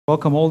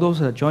Welcome all those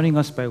that are joining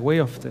us by way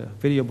of the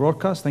video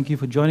broadcast. Thank you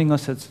for joining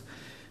us at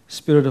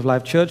Spirit of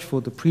Life Church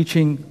for the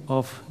preaching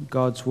of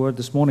God's Word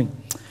this morning.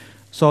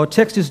 So our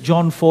text is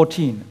John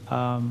 14.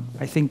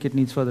 I think it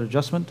needs further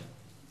adjustment.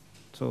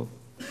 So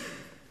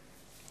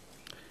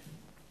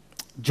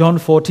John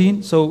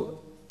 14. So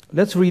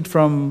let's read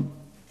from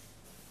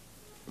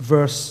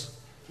verse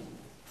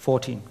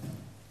 14.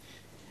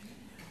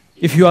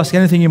 If you ask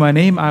anything in my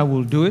name, I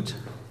will do it.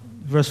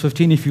 Verse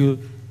 15, if you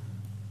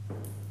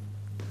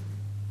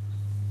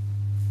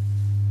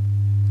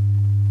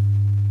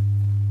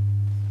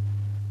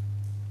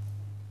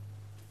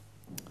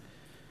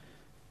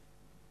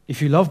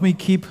love me,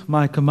 keep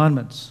my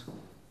commandments.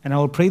 And I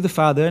will pray the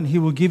Father, and he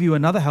will give you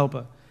another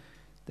helper,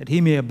 that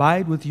he may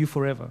abide with you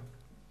forever.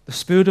 The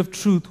Spirit of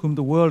truth, whom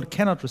the world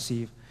cannot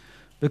receive,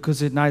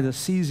 because it neither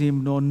sees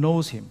him nor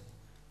knows him.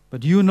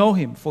 But you know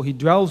him, for he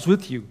dwells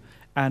with you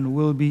and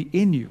will be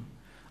in you.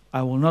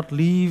 I will not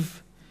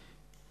leave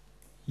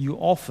you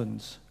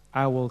orphans.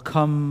 I will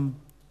come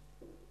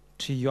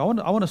to you. I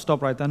want to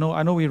stop right there.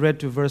 I know we read up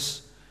to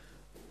verse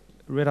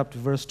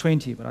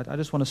 20, but I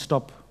just want to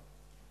stop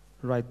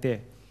right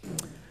there.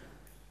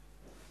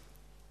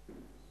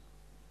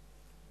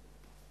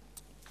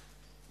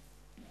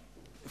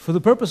 For the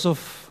purpose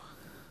of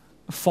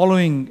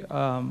following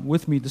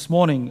with me this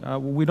morning,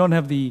 we don't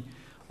have the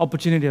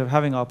opportunity of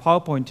having our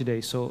PowerPoint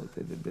today, so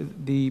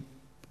the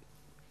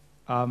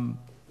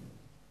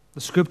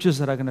scriptures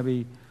that are going to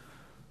be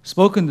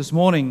spoken this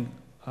morning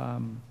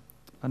are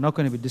not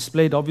going to be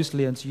displayed,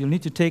 obviously, and so you'll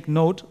need to take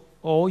note,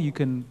 or you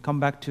can come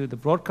back to the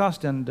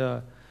broadcast and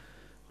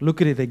look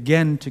at it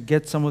again to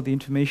get some of the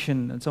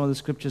information and some of the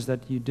scriptures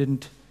that you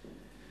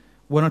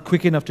were not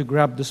quick enough to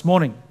grab this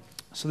morning.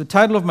 So the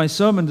title of my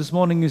sermon this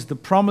morning is The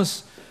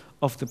Promise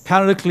of the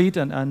Paraclete,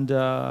 and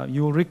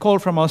you will recall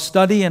from our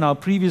study and our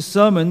previous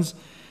sermons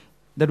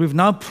that we've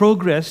now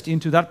progressed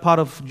into that part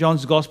of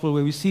John's Gospel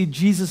where we see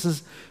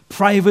Jesus'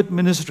 private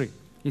ministry.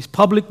 His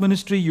public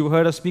ministry, you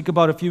heard us speak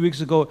about a few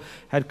weeks ago,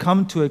 had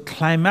come to a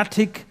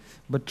climatic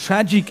but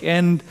tragic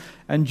end,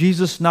 and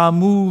Jesus now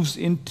moves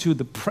into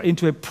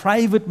a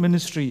private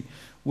ministry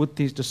with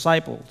his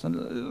disciples.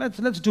 And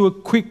let's do a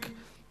quick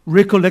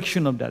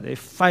recollection of that, a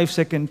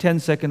 5-second,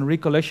 10-second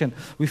recollection.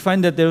 We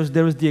find that there is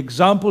the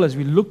example, as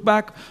we look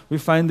back, we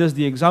find there's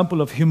the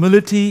example of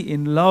humility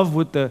in love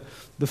with the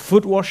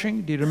foot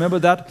washing. Do you remember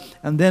that?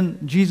 And then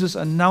Jesus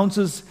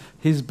announces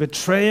his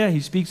betrayer. He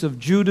speaks of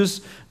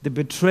Judas. The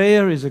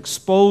betrayer is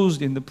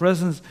exposed in the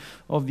presence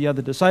of the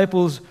other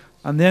disciples.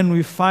 And then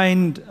we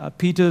find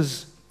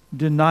Peter's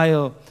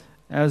denial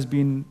has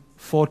been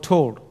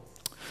foretold.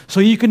 So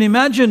you can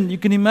imagine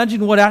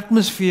what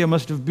atmosphere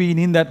must have been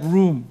in that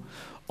room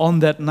on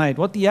that night,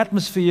 what the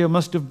atmosphere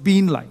must have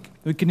been like.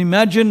 We can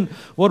imagine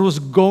what was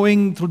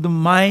going through the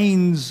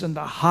minds and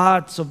the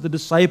hearts of the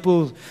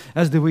disciples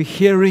as they were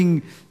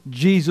hearing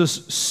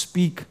Jesus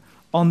speak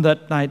on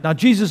that night. Now,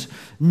 Jesus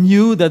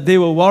knew that they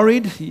were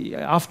worried.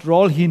 After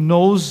all, he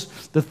knows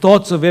the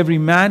thoughts of every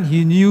man.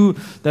 He knew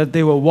that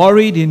they were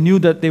worried. He knew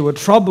that they were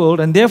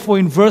troubled. And therefore,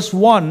 in verse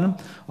 1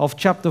 of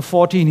chapter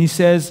 14, he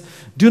says,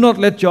 "Do not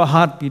let your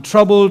heart be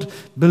troubled.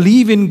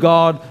 Believe in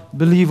God.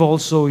 Believe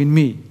also in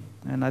me."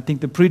 And I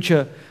think the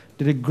preacher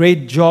did a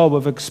great job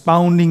of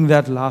expounding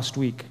that last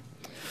week.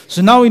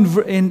 So now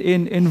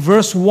in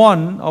verse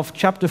 1 of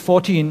chapter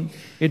 14,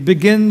 it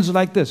begins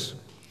like this.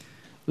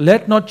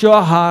 Let not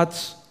your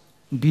hearts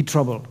be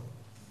troubled.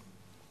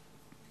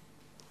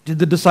 Did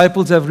the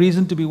disciples have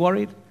reason to be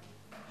worried?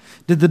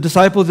 Did the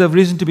disciples have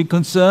reason to be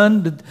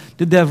concerned?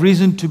 Did they have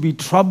reason to be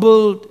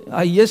troubled?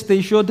 Yes,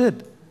 they sure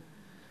did.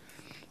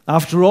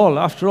 After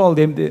all,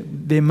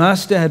 their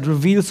master had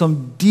revealed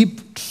some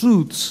deep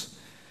truths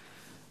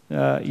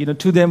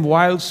to them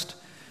whilst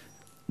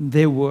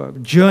they were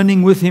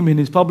journeying with him in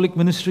his public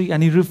ministry,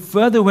 and he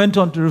further went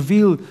on to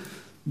reveal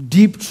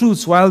deep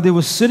truths while they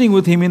were sitting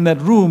with him in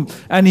that room,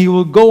 and he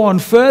will go on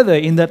further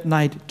in that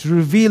night to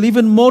reveal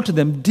even more to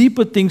them,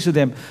 deeper things to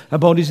them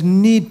about his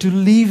need to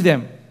leave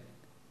them,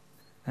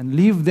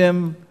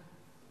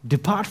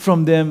 depart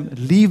from them,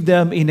 leave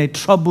them in a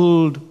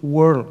troubled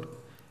world.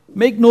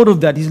 Make note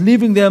of that. He's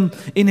leaving them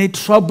in a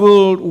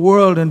troubled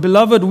world. And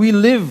beloved, we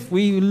live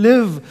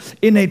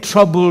in a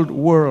troubled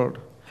world.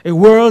 A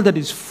world that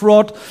is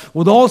fraught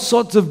with all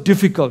sorts of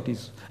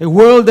difficulties. A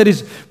world that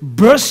is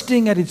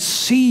bursting at its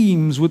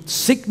seams with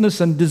sickness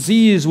and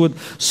disease, with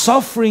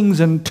sufferings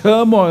and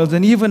turmoils.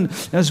 And even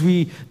as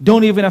we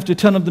don't even have to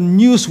turn up the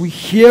news, we're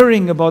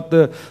hearing about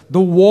the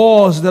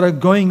wars that are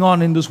going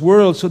on in this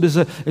world. So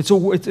it's a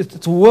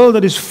world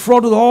that is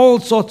fraught with all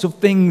sorts of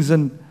things.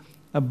 And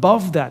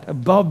above that,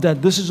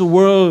 this is a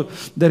world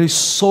that is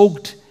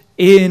soaked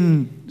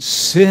in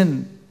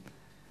sin.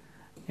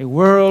 A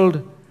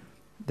world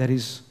that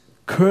is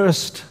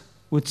cursed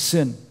with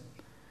sin.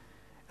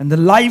 And the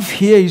life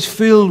here is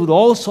filled with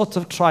all sorts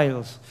of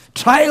trials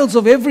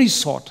of every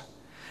sort.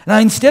 Now,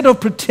 instead of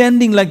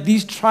pretending like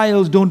these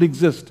trials don't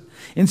exist,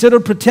 Instead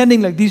of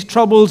pretending like these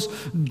troubles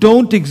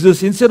don't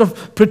exist, instead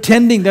of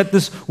pretending that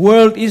this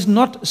world is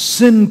not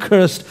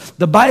sin-cursed,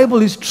 the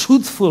Bible is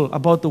truthful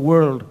about the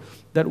world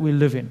that we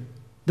live in.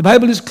 The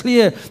Bible is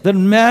clear that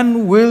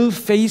man will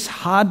face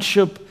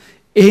hardship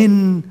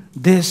in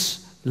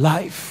this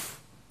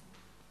life.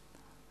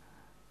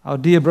 Our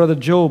dear brother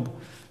Job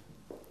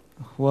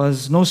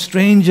was no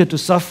stranger to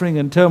suffering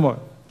and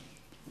turmoil.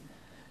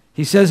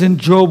 He says in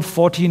Job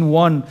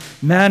 14:1,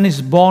 man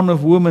is born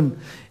of woman,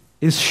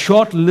 is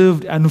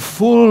short-lived and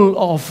full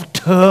of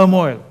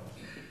turmoil.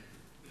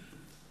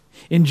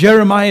 In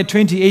Jeremiah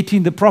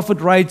 20:18, the prophet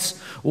writes,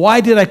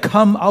 why did I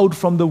come out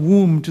from the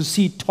womb to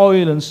see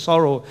toil and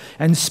sorrow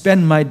and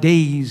spend my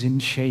days in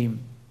shame?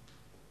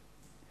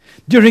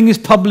 During his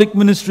public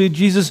ministry,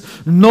 Jesus,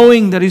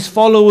 knowing that his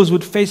followers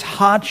would face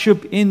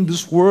hardship in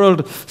this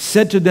world,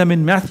 said to them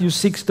in Matthew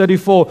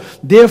 6:34,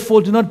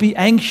 therefore do not be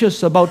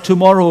anxious about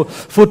tomorrow,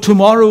 for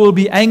tomorrow will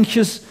be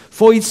anxious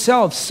for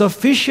itself.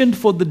 Sufficient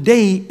for the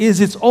day is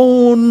its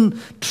own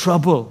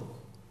trouble.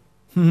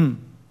 And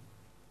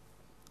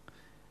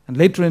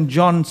later in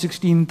John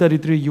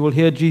 16:33, you will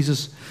hear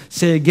Jesus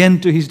say again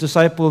to his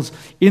disciples,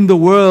 in the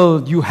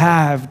world you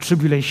have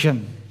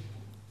tribulation.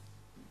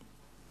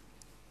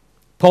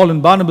 Paul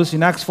and Barnabas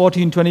in Acts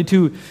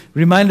 14:22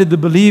 reminded the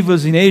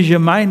believers in Asia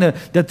Minor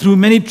that through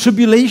many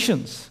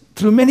tribulations,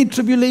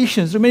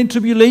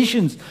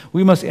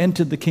 we must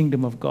enter the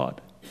kingdom of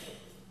God.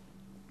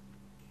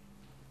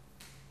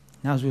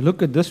 Now, as we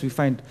look at this, we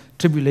find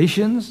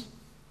tribulations,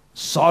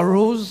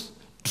 sorrows,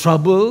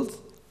 troubles,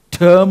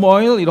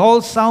 turmoil. It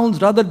all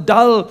sounds rather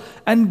dull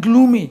and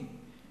gloomy.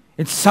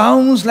 It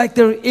sounds like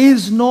there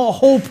is no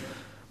hope,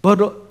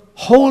 but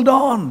hold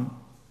on.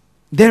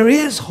 There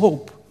is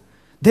hope.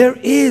 There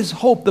is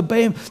hope.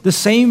 The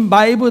same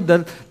Bible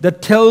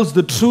that tells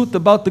the truth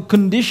about the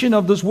condition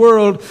of this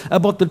world,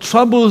 about the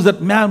troubles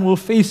that man will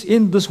face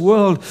in this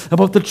world,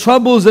 about the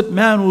troubles that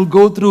man will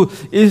go through,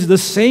 is the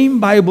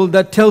same Bible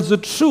that tells the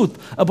truth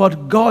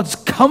about God's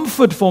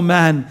comfort for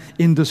man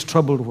in this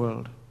troubled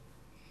world.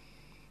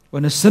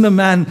 When a sinner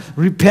man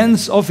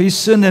repents of his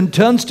sin and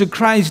turns to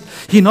Christ,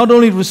 he not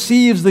only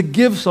receives the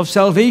gifts of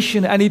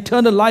salvation and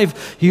eternal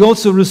life, he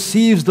also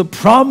receives the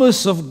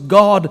promise of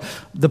God,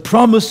 the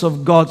promise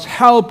of God's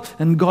help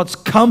and God's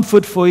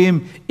comfort for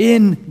him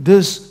in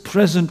this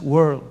present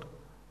world.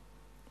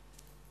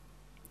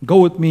 Go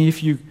with me,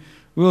 if you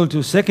will,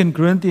 to 2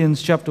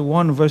 Corinthians chapter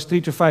 1, verse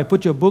 3 to 5.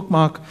 Put your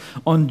bookmark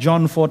on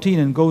John 14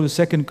 and go to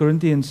 2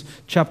 Corinthians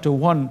chapter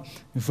 1,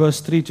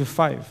 verse 3 to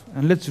 5.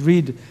 And let's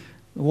read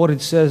what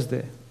it says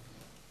there.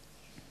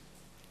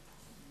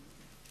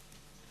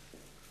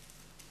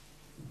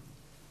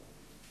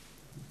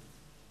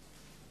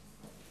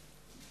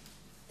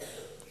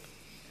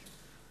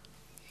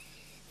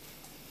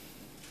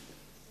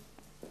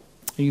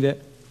 Are you there?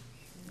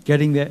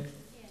 Getting there?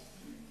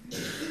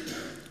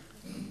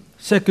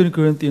 2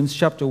 Corinthians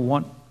chapter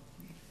 1,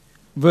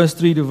 verse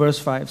 3 to verse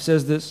 5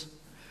 says this.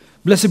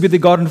 Blessed be the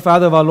God and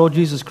Father of our Lord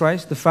Jesus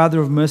Christ, the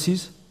Father of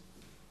mercies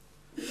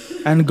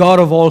and God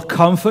of all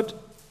comfort.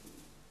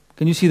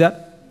 Can you see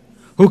that?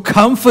 Who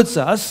comforts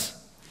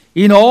us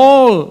in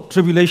all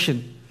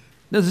tribulation.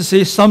 Does it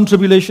say some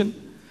tribulation?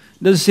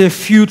 Does it say a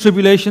few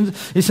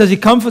tribulations? It says he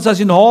comforts us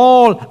in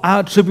all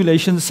our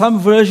tribulations. Some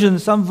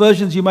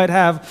versions you might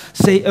have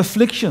say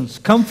afflictions.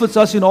 Comforts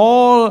us in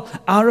all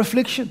our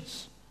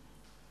afflictions.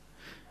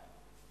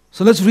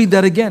 So let's read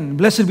that again.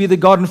 Blessed be the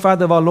God and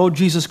Father of our Lord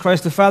Jesus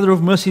Christ, the Father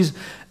of mercies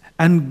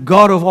and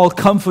God of all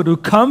comfort, who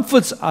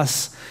comforts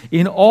us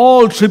in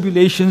all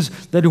tribulations,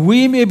 that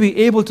we may be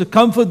able to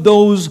comfort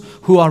those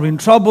who are in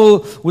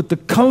trouble with the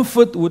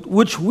comfort with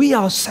which we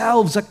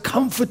ourselves are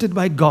comforted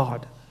by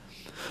God.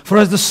 For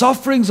as the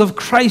sufferings of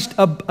Christ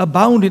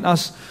abound in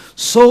us,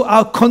 so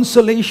our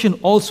consolation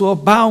also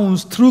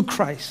abounds through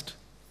Christ.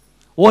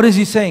 What is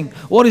he saying?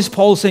 What is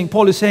Paul saying?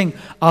 Paul is saying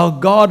our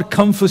God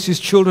comforts his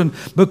children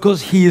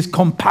because he is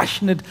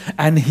compassionate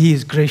and he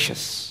is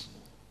gracious.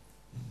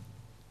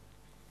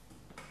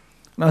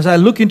 Now, as I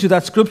look into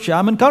that scripture,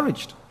 I'm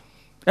encouraged.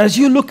 As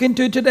you look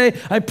into it today,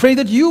 I pray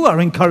that you are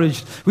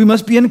encouraged. We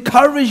must be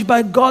encouraged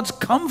by God's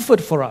comfort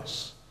for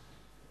us.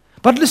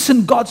 But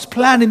listen, God's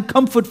plan and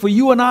comfort for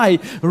you and I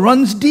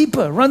runs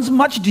deeper, runs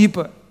much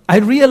deeper. I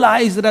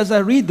realize that as I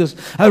read this,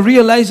 I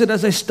realize that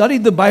as I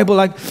studied the Bible,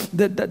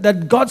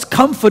 that God's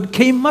comfort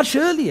came much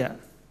earlier.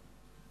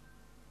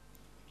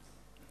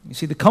 You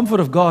see, the comfort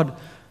of God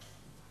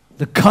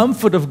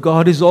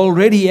is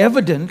already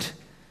evident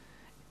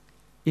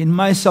in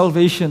my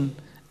salvation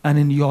and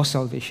in your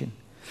salvation.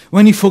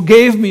 When he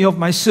forgave me of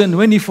my sin,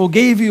 when he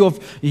forgave you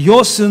of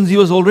your sins, he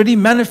was already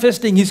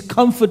manifesting his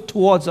comfort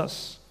towards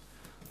us.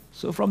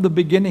 So from the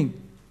beginning,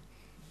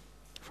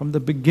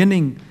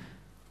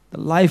 the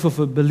life of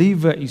a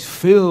believer is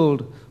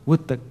filled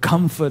with the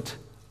comfort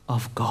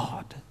of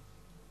God.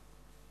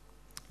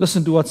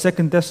 Listen to what 2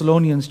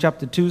 Thessalonians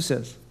chapter 2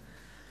 says.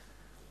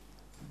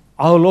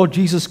 Our Lord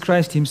Jesus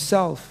Christ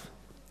himself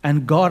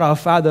and God our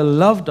Father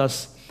loved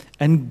us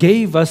and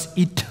gave us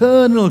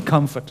eternal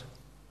comfort.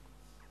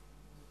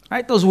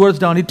 Write those words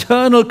down.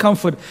 Eternal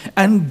comfort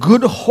and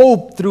good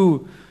hope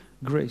through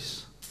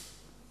grace.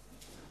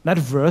 That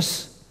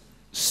verse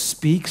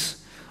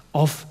speaks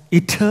of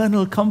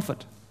eternal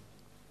comfort.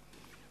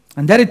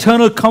 And that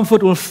eternal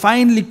comfort will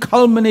finally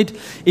culminate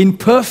in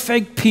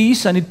perfect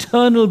peace and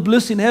eternal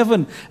bliss in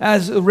heaven,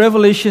 as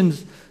Revelation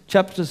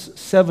chapters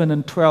 7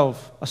 and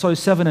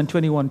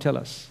 21 tell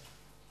us.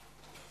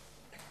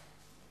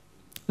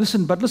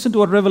 Listen to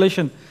what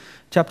Revelation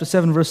chapter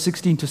 7, verse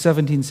 16 to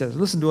 17 says.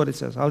 Listen to what it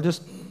says. I'll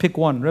just pick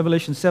one.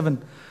 Revelation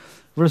 7,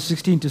 verse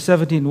 16 to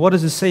 17. What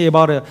does it say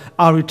about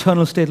our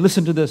eternal state?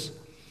 Listen to this.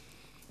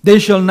 They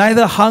shall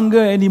neither hunger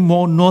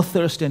anymore nor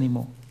thirst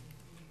anymore.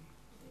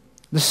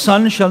 The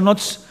sun shall not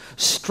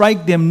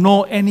strike them,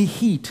 nor any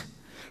heat.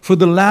 For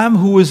the Lamb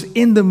who is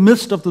in the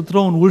midst of the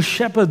throne will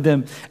shepherd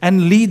them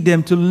and lead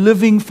them to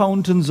living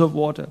fountains of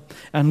water.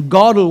 And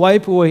God will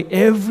wipe away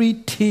every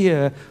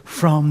tear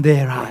from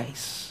their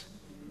eyes.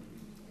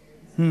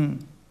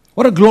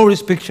 What a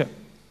glorious picture.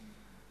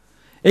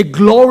 A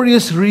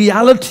glorious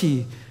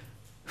reality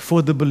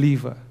for the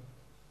believer.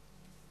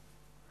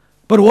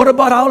 But what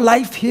about our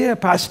life here,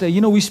 Pastor?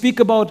 We speak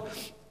about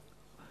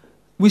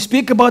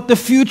the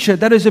future.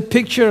 That is a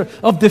picture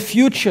of the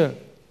future.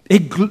 A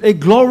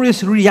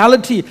glorious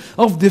reality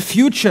of the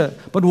future.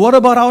 But what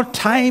about our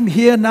time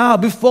here now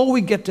before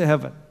we get to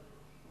heaven?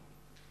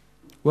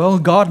 Well,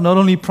 God not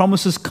only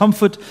promises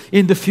comfort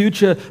in the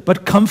future,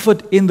 but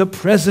comfort in the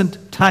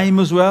present time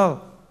as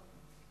well.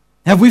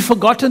 Have we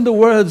forgotten the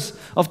words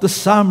of the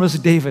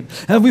psalmist David?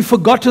 Have we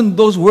forgotten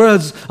those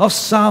words of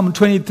Psalm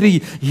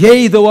 23?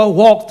 Yea, though I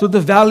walk through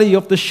the valley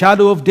of the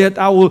shadow of death,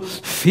 I will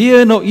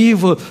fear no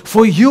evil,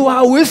 for you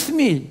are with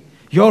me.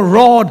 Your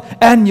rod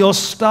and your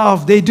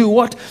staff, they do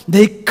what?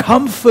 They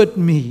comfort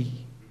me.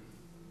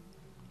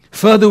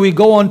 Further, we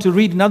go on to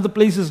read in other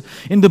places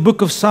in the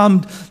book of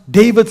Psalm,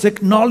 David's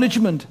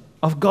acknowledgement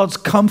of God's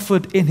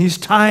comfort in his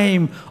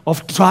time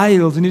of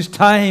trials, in his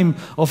time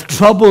of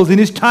troubles, in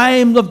his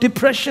time of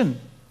depression.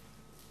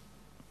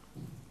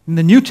 In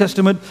the New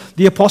Testament,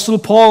 the Apostle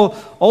Paul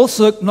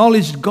also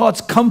acknowledged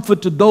God's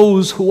comfort to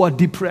those who are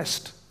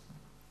depressed.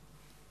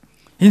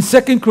 In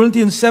 2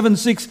 Corinthians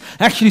 7:6,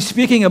 actually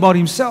speaking about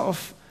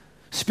himself,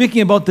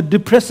 speaking about the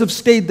depressive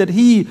state that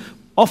he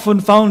often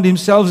found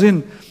himself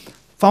in,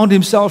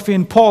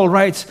 Paul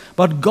writes,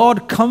 "But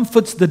God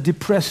comforts the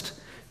depressed,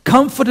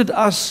 comforted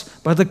us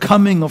by the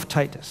coming of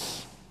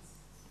Titus."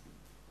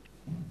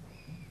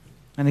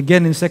 And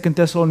again in 2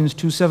 Thessalonians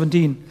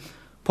 2:17,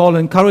 Paul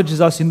encourages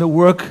us in the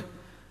work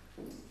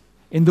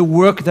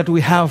that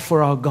we have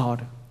for our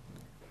God.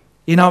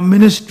 In our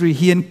ministry,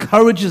 he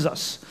encourages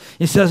us.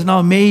 He says,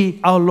 "Now may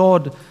our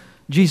Lord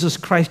Jesus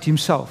Christ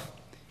himself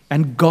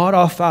and God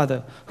our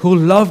Father, who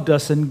loved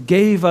us and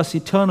gave us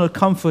eternal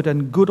comfort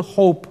and good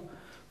hope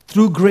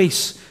through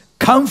grace,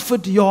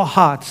 comfort your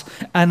hearts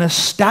and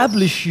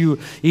establish you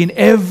in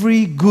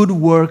every good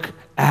work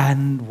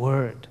and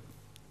word."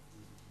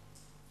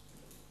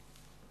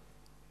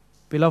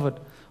 Beloved,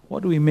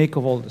 what do we make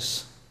of all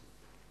this?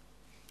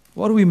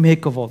 What do we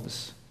make of all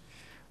this?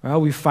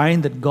 Well, we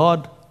find that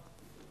God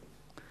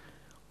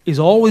is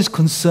always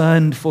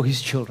concerned for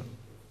his children.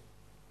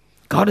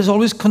 God is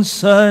always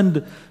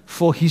concerned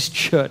for his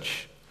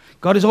church.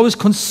 God is always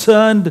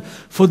concerned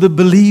for the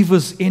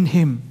believers in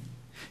him.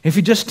 If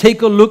you just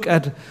take a look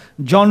at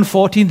John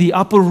 14, the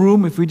upper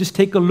room, if we just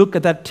take a look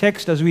at that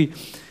text as we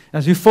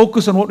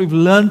focus on what we've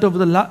learned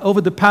over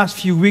the past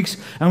few weeks,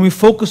 and we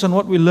focus on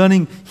what we're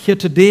learning here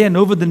today and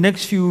over the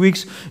next few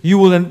weeks, you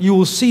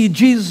will see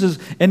Jesus'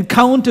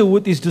 encounter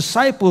with his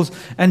disciples,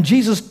 and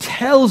Jesus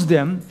tells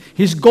them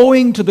he's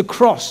going to the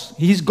cross.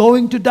 He's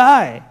going to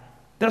die.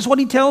 That's what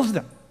he tells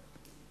them.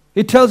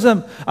 He tells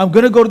them, "I'm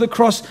going to go to the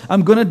cross.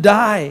 I'm going to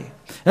die."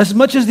 As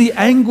much as the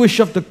anguish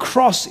of the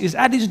cross is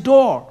at his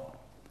door,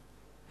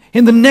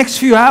 in the next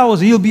few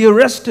hours, he'll be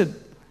arrested.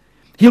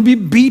 He'll be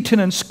beaten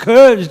and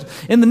scourged.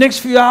 In the next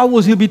few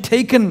hours, he'll be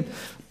taken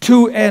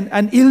to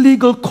an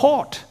illegal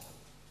court.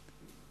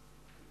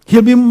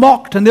 He'll be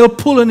mocked, and they'll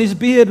pull in his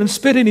beard and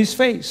spit in his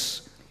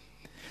face.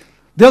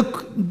 They'll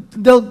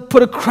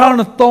put a crown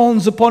of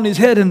thorns upon his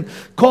head and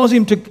cause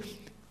him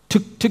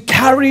to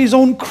carry his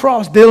own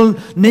cross. They'll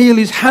nail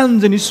his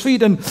hands and his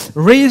feet and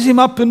raise him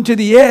up into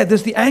the air.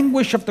 There's the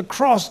anguish of the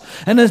cross.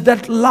 And as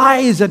that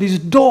lies at his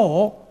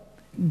door,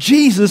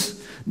 Jesus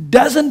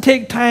doesn't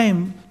take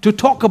time to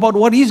talk about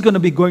what he's going to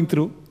be going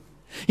through.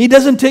 He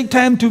doesn't take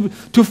time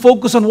to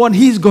focus on what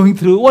he's going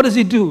through. What does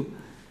he do?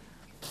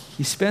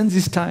 He spends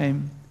his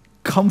time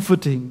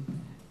comforting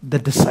the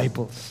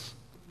disciples.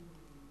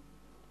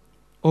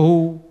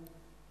 Oh,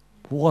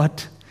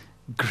 what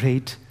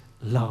great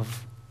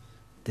love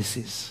this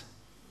is.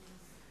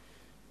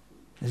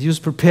 As he was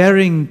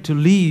preparing to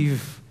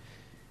leave,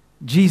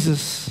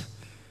 Jesus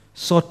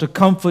sought to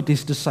comfort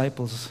his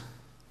disciples.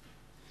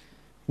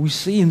 We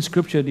see in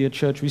Scripture, dear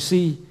church, we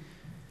see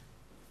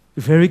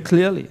very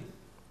clearly.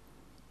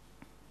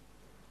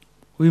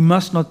 We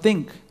must not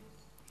think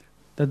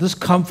that this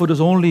comfort is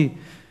only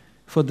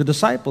for the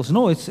disciples.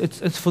 No,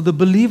 it's for the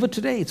believer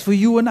today. It's for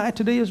you and I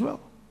today as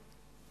well.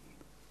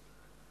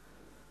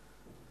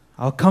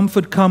 Our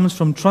comfort comes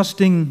from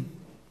trusting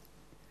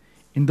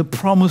in the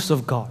promise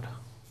of God.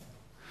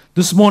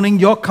 This morning,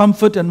 your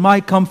comfort and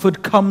my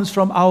comfort comes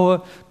from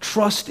our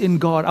trust in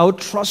God, our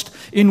trust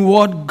in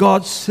what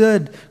God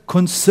said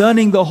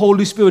concerning the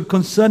Holy Spirit,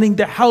 concerning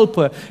the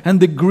Helper.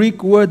 And the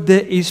Greek word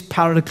there is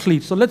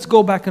Paraclete. So let's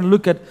go back and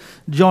look at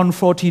John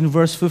 14,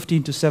 verse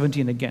 15 to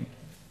 17 again.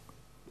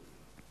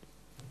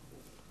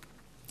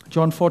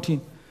 John 14,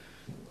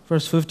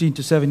 verse 15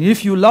 to 17.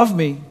 If you love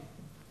me,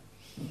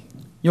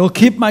 you'll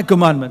keep my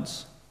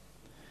commandments.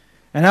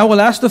 And I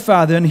will ask the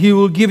Father, and he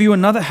will give you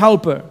another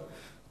helper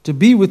to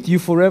be with you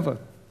forever,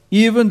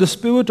 even the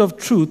Spirit of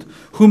truth,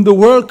 whom the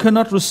world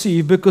cannot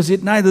receive, because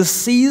it neither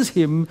sees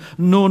him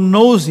nor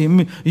knows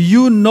him.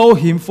 You know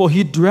him, for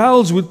he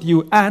dwells with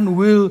you and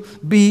will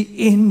be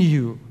in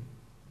you.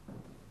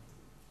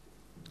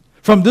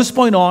 From this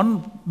point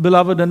on,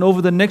 beloved, and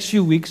over the next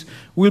few weeks,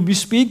 we'll be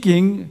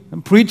speaking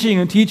and preaching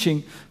and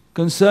teaching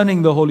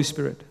concerning the Holy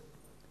Spirit,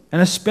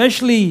 and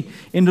especially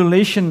in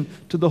relation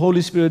to the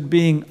Holy Spirit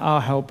being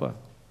our helper.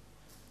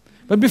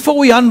 But before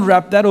we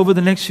unwrap that over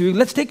the next few weeks,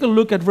 let's take a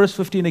look at verse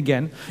 15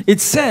 again.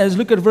 It says,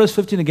 look at verse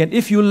 15 again,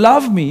 if you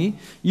love me,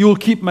 you will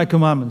keep my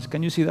commandments.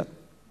 Can you see that?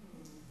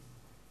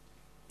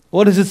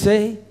 What does it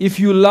say? If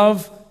you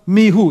love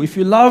me, who? If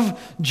you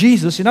love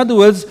Jesus, in other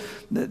words,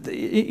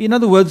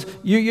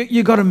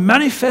 you got to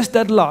manifest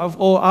that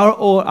love, or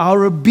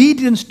our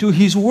obedience to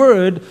his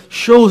word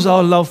shows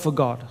our love for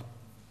God.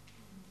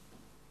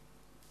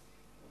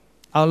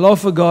 Our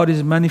love for God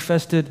is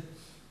manifested,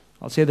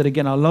 I'll say that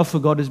again, our love for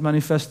God is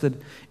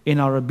manifested in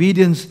our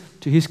obedience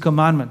to his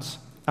commandments,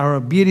 our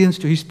obedience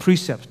to his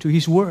precepts, to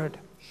his word.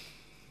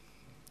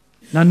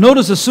 Now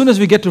notice, as soon as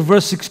we get to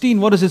verse 16,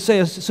 what does it say?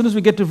 As soon as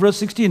we get to verse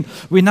 16,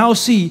 we now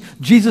see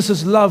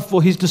Jesus' love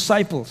for his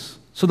disciples.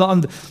 So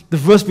on the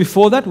verse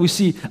before that, we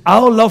see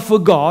our love for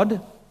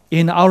God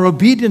in our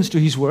obedience to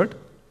his word.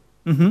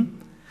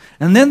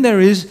 And then there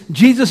is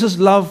Jesus'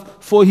 love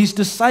for his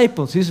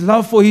disciples, his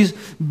love for his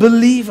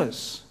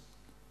believers.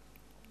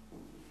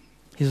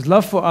 His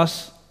love for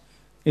us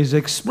is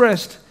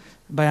expressed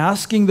by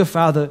asking the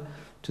Father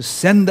to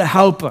send the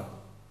Helper,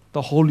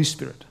 the Holy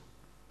Spirit.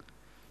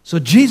 So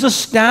Jesus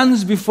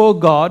stands before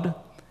God.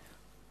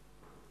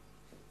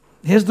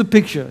 Here's the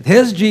picture.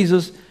 Here's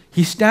Jesus.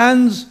 He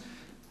stands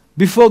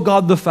before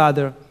God the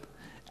Father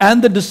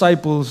and the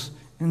disciples,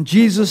 and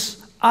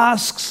Jesus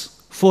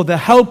asks for the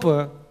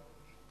Helper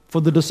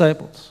for the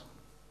disciples.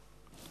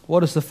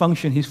 What is the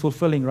function he's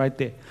fulfilling right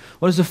there?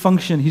 What is the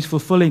function he's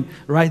fulfilling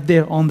right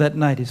there on that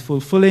night? He's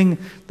fulfilling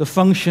the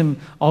function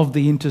of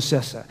the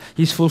intercessor.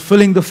 He's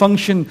fulfilling the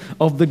function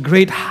of the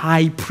great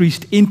high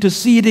priest,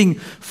 interceding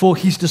for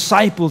his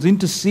disciples,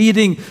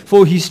 interceding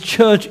for his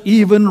church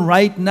even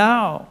right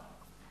now.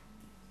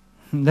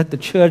 Let the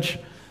church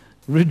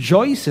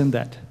rejoice in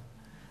that.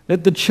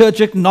 Let the church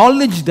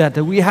acknowledge that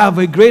we have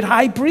a great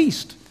high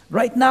priest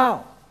right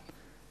now,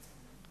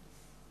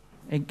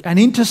 an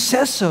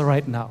intercessor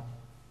right now.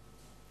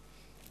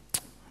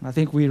 I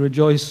think we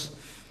rejoice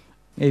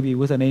maybe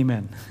with an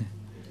amen.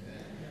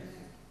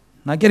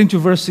 Now getting to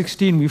verse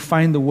 16, we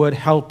find the word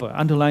helper.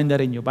 Underline that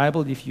in your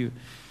Bible. If you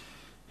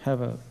have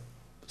a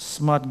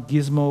smart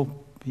gizmo,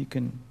 you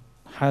can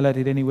highlight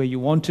it any way you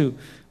want to.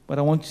 But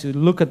I want you to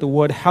look at the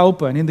word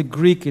helper. And in the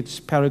Greek, it's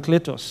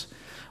parakletos,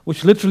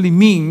 which literally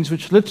means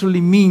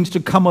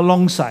to come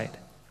alongside.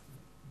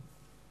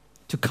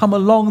 To come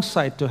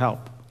alongside to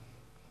help.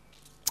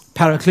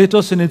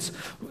 Paracletos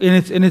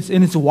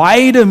in its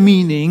wider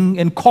meaning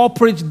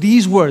incorporates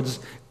these words: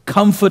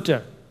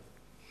 comforter,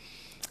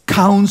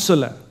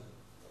 counselor,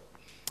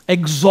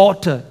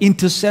 exhorter,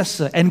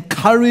 intercessor,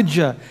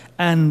 encourager,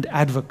 and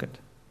advocate.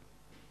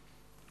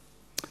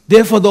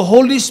 Therefore, the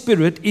Holy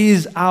Spirit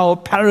is our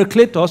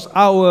parakletos,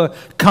 our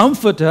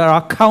comforter,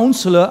 our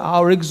counselor,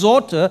 our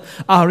exhorter,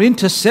 our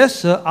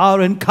intercessor,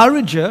 our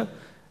encourager,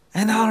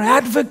 and our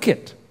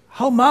advocate.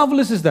 How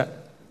marvelous is that?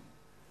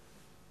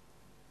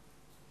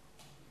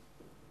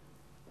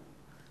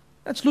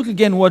 Let's look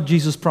again what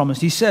Jesus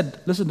promised. He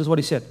said, listen to what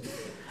he said.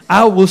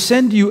 I will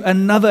send you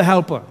another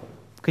helper.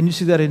 Can you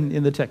see that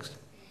in the text?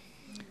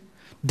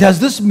 Does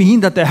this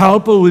mean that the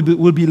helper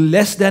will be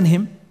less than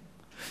him?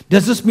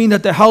 Does this mean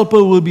that the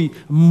helper will be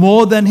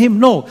more than him?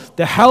 No.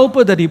 The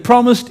helper that he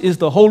promised is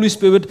the Holy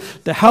Spirit,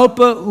 the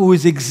helper who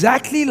is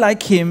exactly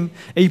like him,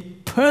 a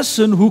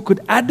person who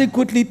could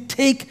adequately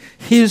take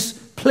his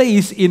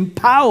place in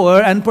power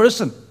and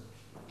person.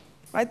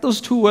 Write those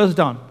two words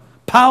down.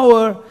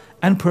 Power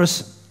and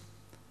person.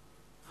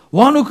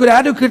 One who could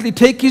adequately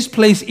take his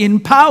place in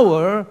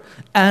power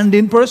and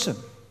in person.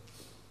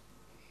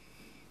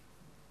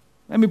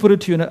 Let me put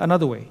it to you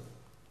another way.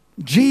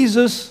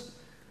 Jesus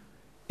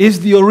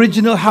is the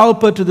original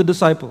helper to the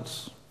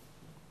disciples.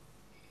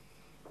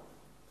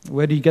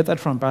 Where do you get that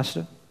from,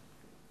 Pastor?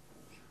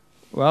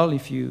 Well,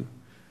 if you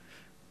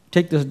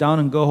take this down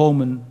and go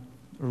home and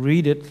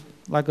read it,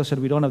 like I said,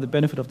 we don't have the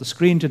benefit of the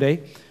screen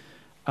today.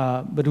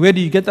 But where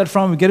do you get that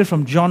from? We get it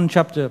from 1 John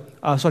chapter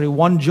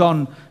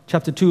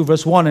 2,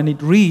 verse 1, and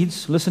it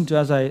reads, listen to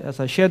as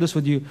I share this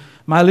with you,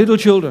 my little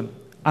children,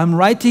 I'm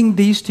writing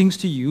these things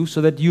to you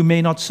so that you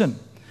may not sin.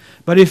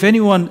 But if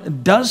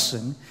anyone does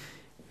sin,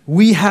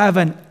 we have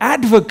an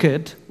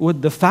advocate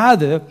with the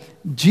Father,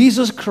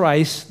 Jesus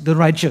Christ the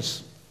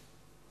righteous.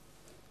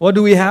 What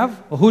do we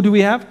have? Or who do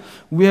we have?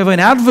 We have an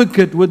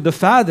advocate with the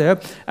Father.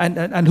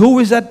 And who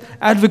is that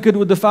advocate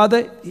with the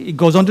Father? It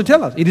goes on to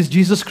tell us. It is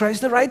Jesus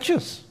Christ the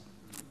righteous.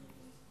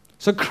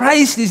 So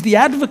Christ is the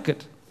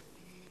advocate.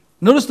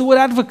 Notice the word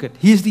advocate.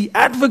 He is the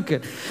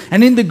advocate.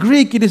 And in the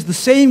Greek, it is the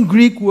same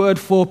Greek word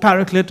for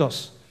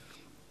parakletos.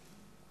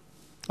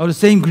 Or the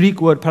same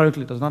Greek word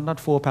parakletos. Not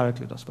for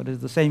parakletos, but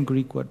it's the same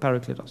Greek word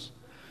parakletos.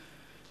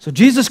 So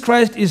Jesus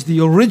Christ is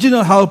the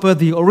original helper,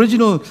 the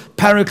original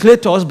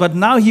Paracletos, but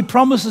now he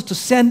promises to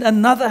send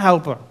another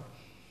helper.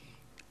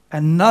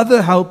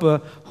 Another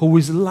helper who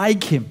is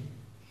like him.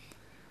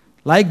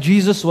 Like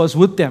Jesus was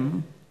with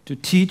them to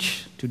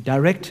teach, to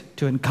direct,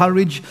 to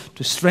encourage,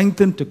 to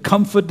strengthen, to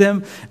comfort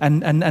them. And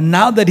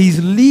now that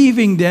he's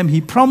leaving them, he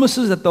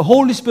promises that the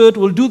Holy Spirit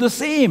will do the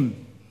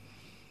same.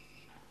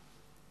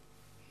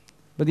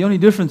 But the only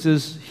difference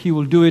is he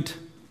will do it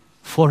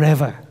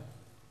forever.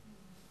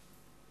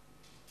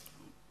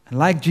 And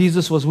like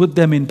Jesus was with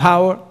them in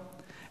power,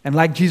 and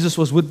like Jesus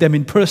was with them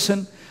in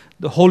person,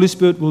 the Holy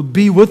Spirit will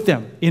be with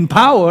them in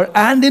power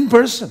and in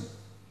person.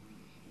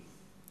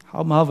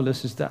 How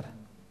marvelous is that?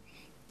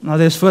 Now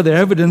there's further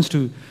evidence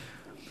to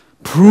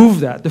prove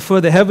that. The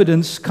further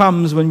evidence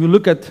comes when we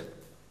look at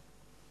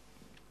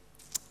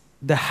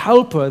the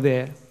helper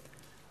there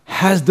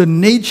has the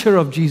nature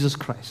of Jesus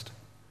Christ.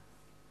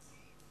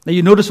 Now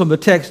you notice from the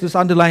text, this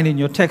underlined in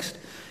your text,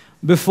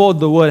 before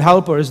the word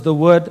helper is the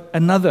word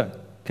another.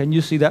 Can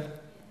you see that?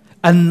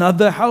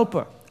 Another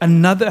helper.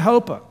 Another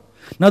helper.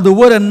 Now the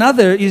word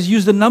another is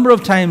used a number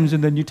of times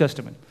in the New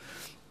Testament.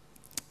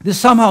 This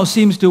somehow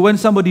seems to, when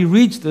somebody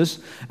reads this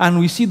and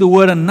we see the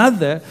word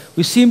another,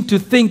 we seem to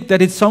think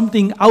that it's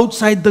something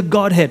outside the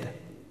Godhead.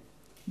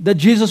 That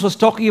Jesus was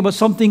talking about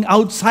something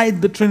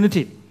outside the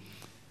Trinity.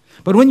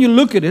 But when you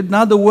look at it,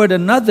 now the word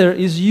another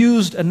is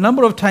used a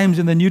number of times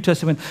in the New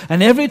Testament.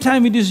 And every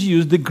time it is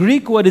used, the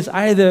Greek word is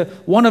either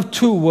one of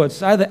two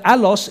words, either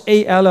allos,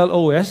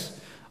 A-L-L-O-S,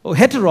 or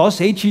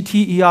heteros,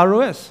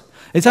 H-E-T-E-R-O-S.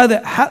 It's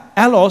either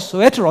allos or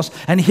heteros.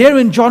 And here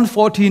in John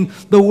 14,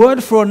 the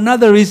word for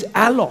another is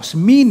allos,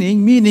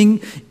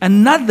 meaning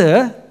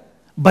another,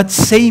 but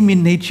same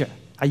in nature.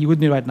 Are you with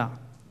me right now?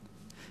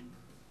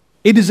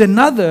 It is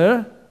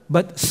another,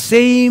 but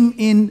same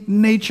in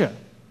nature.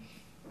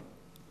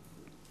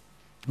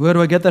 Where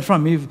do I get that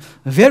from?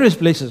 Various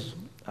places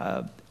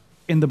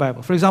in the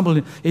Bible. For example,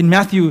 in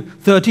Matthew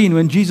 13,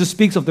 when Jesus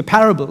speaks of the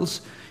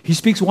parables, he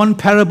speaks one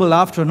parable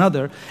after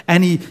another,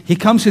 and he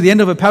comes to the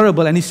end of a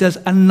parable, and he says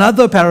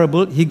another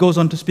parable, he goes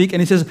on to speak, and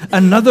he says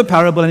another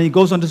parable, and he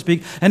goes on to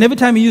speak. And every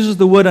time he uses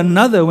the word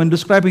another when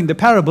describing the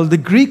parable, the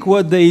Greek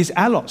word there is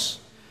allos,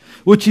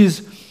 which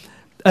is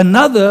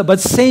another but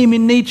same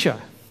in nature.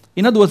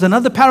 In other words,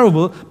 another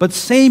parable, but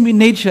same in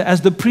nature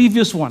as the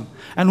previous one.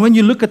 And when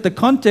you look at the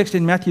context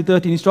in Matthew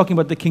 13, he's talking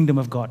about the kingdom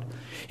of God.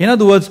 In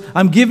other words,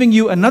 I'm giving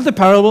you another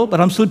parable,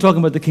 but I'm still talking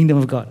about the kingdom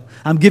of God.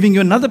 I'm giving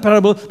you another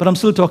parable, but I'm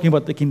still talking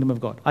about the kingdom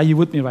of God. Are you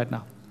with me right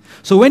now?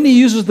 So when he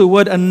uses the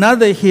word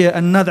another here,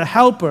 another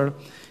helper,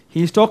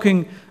 he's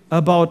talking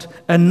about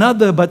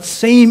another but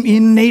same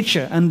in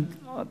nature. And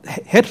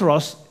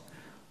heteros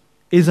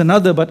is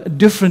another but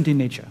different in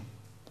nature.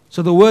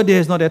 So the word here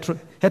is not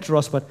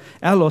heteros, but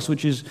allos,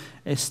 which is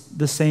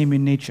the same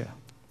in nature.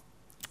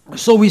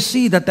 So we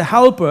see that the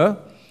helper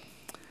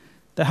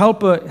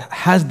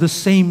has the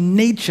same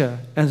nature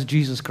as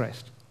Jesus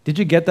Christ. Did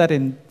you get that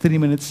in 3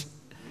 minutes?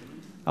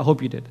 I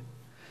hope you did.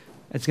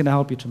 It's going to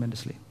help you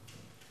tremendously.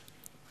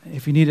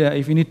 If you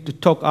need to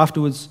talk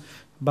afterwards,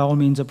 by all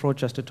means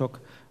approach us to talk.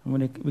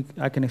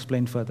 I can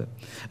explain further.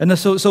 And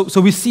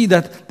so we see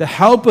that the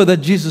helper that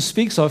Jesus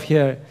speaks of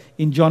here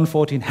in John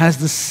 14 has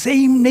the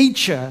same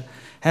nature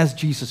as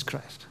Jesus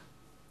Christ.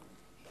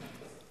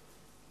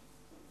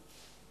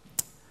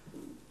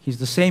 He's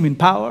the same in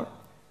power.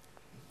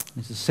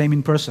 He's the same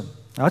in person.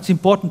 Now that's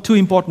important. Two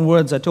important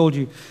words I told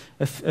you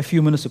a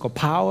few minutes ago.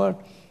 Power,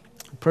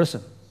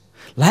 person.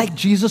 Like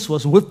Jesus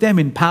was with them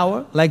in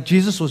power, like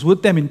Jesus was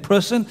with them in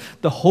person,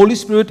 the Holy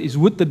Spirit is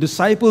with the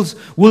disciples,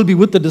 will be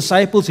with the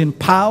disciples in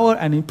power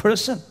and in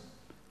person.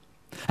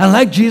 And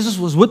like Jesus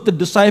was with the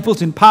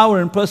disciples in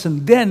power and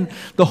person, then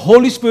the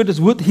Holy Spirit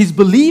is with his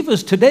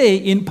believers today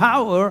in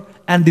power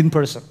and in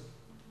person.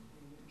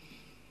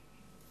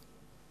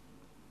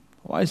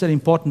 Why is that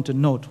important to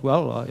note?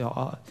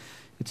 Well,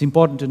 it's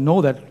important to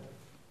know that,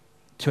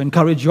 to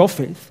encourage your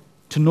faith,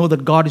 to know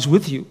that God is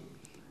with you.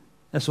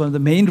 That's one of the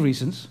main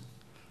reasons.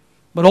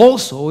 But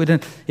also,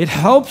 it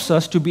helps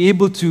us to be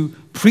able to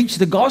preach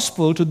the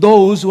gospel to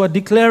those who are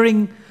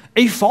declaring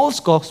a false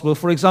gospel.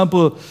 For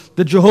example,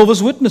 the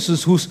Jehovah's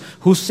Witnesses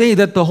who say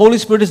that the Holy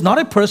Spirit is not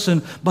a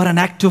person, but an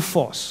active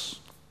force.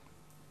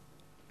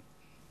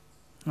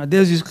 Now,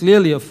 this is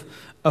clearly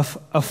a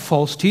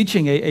false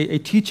teaching, a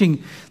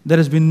teaching that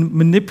has been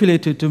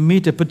manipulated to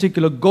meet a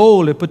particular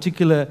goal, a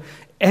particular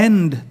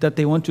end that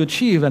they want to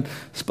achieve.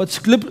 But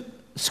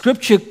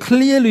Scripture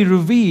clearly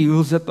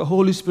reveals that the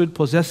Holy Spirit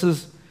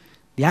possesses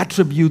the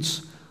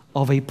attributes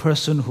of a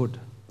personhood.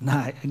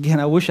 Now, again,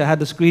 I wish I had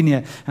the screen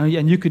here,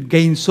 and you could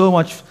gain so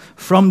much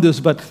from this,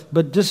 but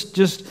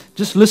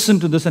just listen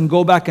to this and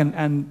go back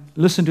and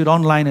listen to it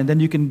online, and then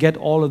you can get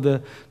all of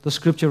the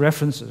Scripture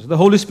references. The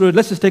Holy Spirit,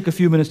 let's just take a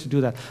few minutes to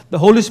do that. The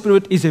Holy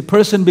Spirit is a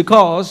person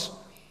because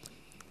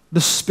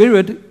the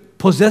Spirit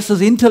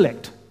possesses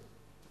intellect.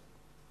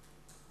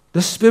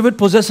 The Spirit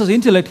possesses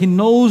intellect. He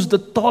knows the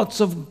thoughts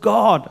of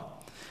God.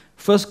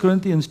 1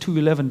 Corinthians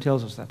 2:11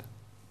 tells us that.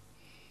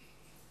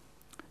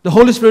 The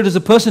Holy Spirit is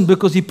a person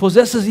because He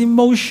possesses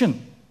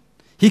emotion.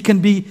 He can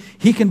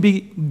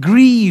be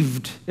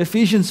grieved.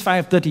 Ephesians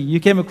 5:30.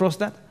 You came across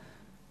that?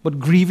 But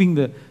grieving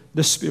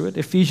the Spirit.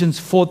 Ephesians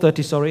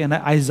 4:30, and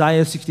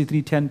Isaiah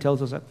 63:10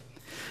 tells us that.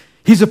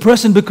 He's a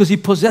person because He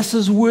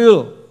possesses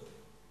will.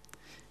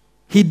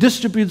 He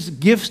distributes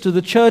gifts to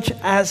the church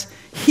as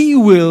He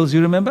wills,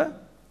 you remember?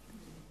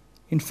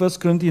 In 1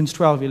 Corinthians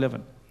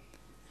 12:11.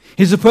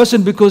 He's a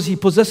person because He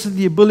possesses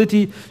the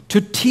ability to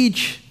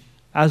teach,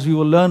 as we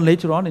will learn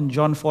later on in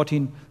John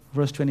 14,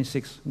 verse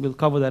 26. We'll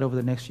cover that over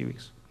the next few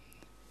weeks.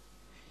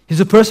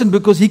 He's a person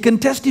because He can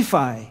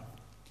testify,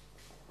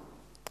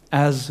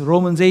 as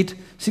Romans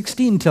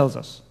 8:16 tells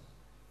us.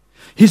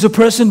 He's a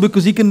person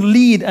because He can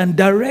lead and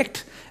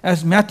direct,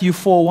 as Matthew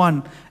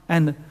 4:1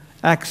 and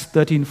Acts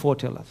 13:4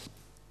 tell us.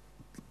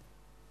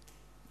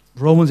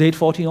 Romans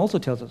 8:14 also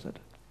tells us that.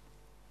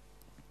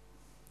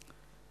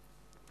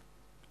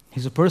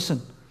 He's a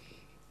person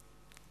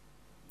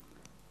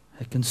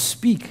that can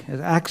speak, as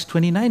Acts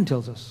 29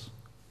 tells us.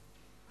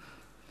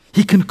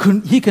 He can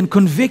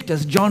convict,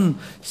 as John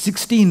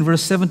 16,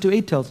 verse 7 to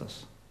 8 tells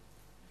us.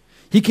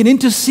 He can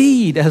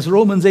intercede, as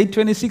Romans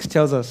 8:26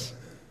 tells us.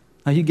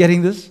 Are you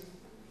getting this?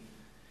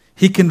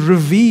 He can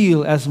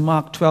reveal, as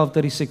Mark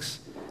 12:36,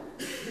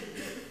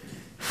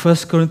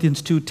 1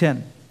 Corinthians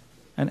 2:10,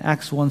 and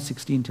Acts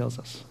 1:16 tells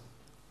us.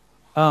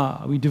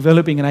 Are we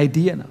developing an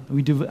idea now?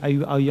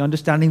 Are you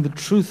understanding the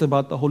truth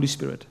about the Holy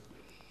Spirit?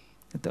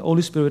 That the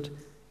Holy Spirit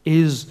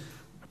is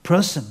a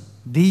person.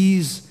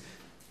 These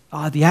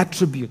are the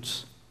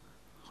attributes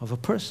of a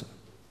person.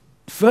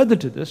 Further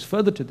to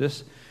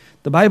this,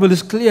 the Bible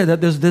is clear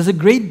that there's a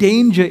great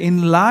danger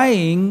in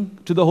lying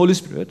to the Holy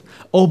Spirit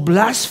or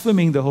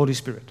blaspheming the Holy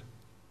Spirit.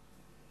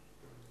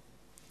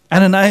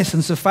 Ananias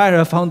and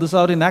Sapphira found this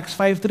out in Acts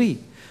 5:3.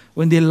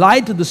 When they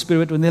lied to the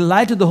Spirit, when they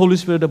lied to the Holy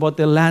Spirit about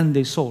their land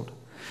they sold.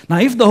 Now,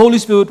 if the Holy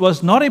Spirit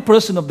was not a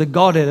person of the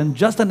Godhead and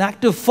just an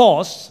active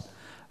force,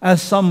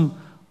 as some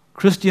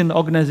Christian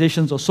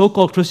organizations or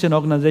so-called Christian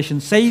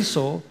organizations say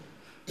so,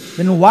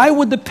 then why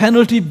would the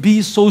penalty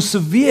be so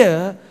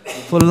severe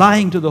for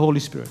lying to the Holy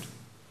Spirit?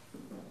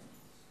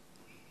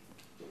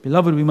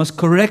 Beloved, we must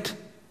correct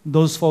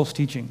those false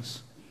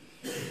teachings.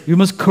 We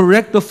must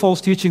correct the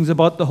false teachings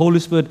about the Holy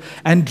Spirit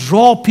and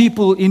draw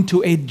people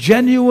into a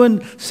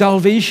genuine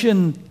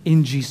salvation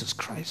in Jesus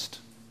Christ.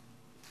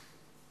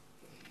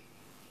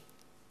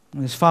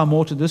 And there's far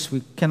more to this.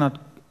 We cannot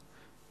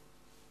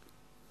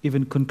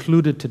even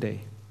conclude it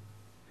today.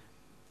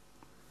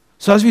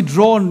 So as we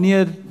draw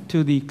near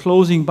to the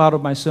closing part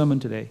of my sermon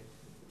today,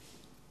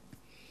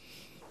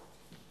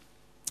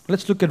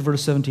 let's look at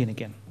verse 17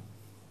 again.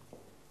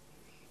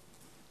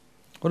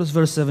 What does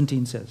verse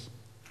 17 says?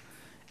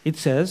 It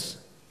says,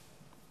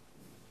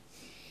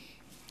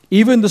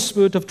 even the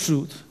Spirit of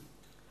truth,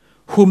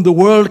 whom the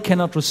world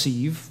cannot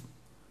receive,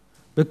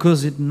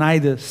 because it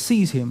neither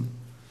sees Him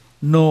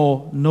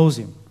nor knows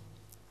Him.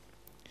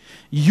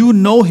 You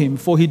know Him,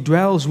 for He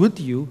dwells with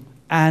you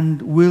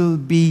and will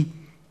be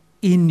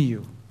in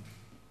you.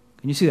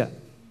 Can you see that?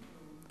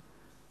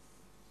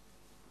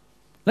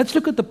 Let's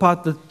look at the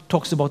part that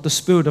talks about the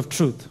Spirit of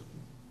truth.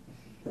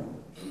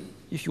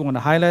 If you want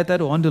to highlight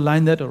that or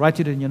underline that or write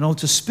it in your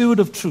notes, the Spirit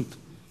of truth.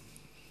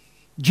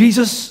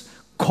 Jesus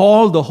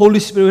called the Holy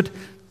Spirit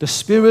the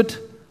Spirit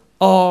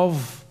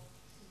of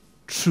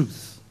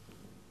truth.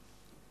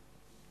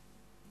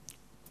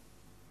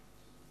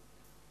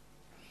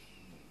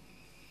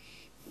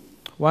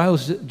 While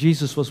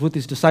Jesus was with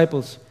His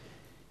disciples,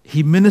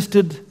 He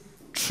ministered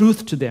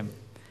truth to them.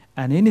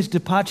 And in His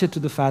departure to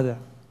the Father,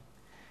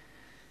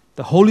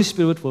 the Holy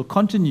Spirit will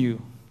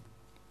continue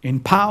in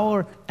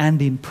power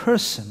and in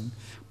person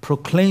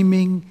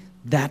proclaiming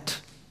that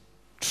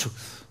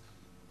truth.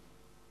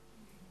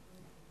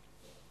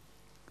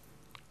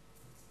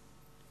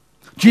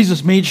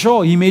 Jesus made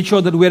sure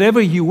that wherever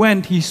He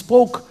went, He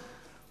spoke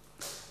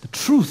the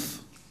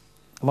truth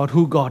about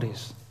who God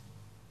is.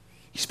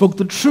 He spoke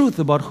the truth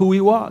about who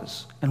He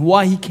was and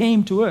why He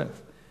came to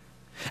earth.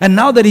 And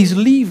now that He's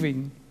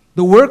leaving,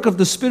 the work of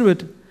the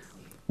Spirit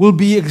will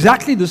be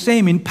exactly the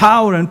same in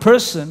power and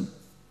person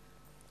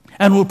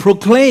and will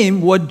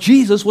proclaim what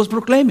Jesus was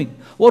proclaiming.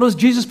 What was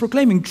Jesus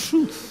proclaiming?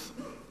 Truth.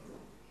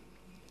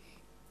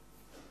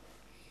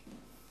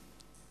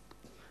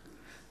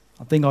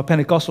 I think our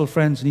Pentecostal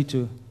friends need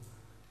to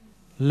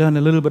learn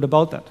a little bit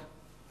about that.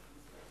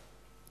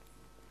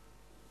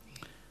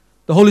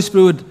 The Holy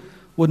Spirit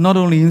would not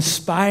only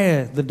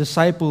inspire the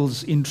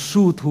disciples in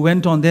truth who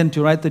went on then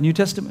to write the New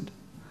Testament,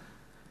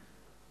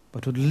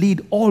 but would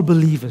lead all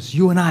believers,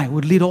 you and I,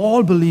 would lead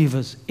all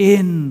believers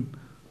in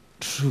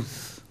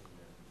truth.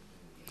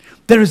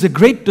 There is a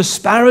great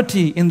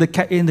disparity in the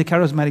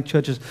charismatic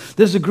churches.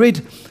 There's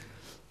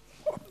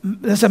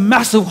a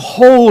massive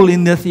hole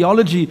in their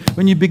theology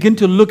when you begin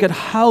to look at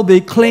how they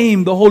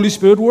claim the Holy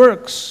Spirit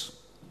works.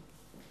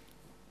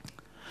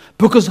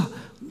 Because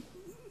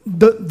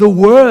the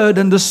Word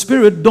and the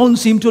Spirit don't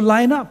seem to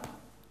line up.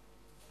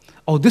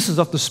 Oh, this is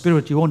of the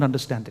Spirit, you won't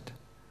understand it.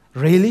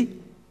 Really?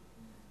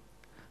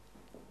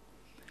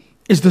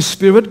 Is the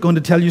Spirit going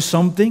to tell you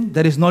something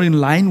that is not in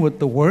line with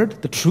the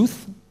Word, the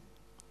truth?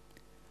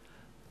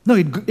 No,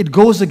 it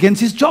goes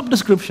against His job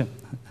description.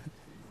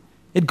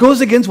 It goes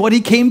against what He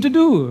came to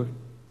do.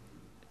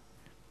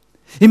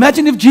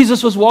 Imagine if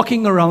Jesus was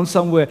walking around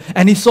somewhere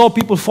and He saw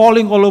people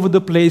falling all over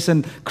the place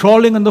and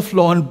crawling on the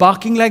floor and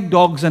barking like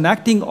dogs and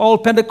acting all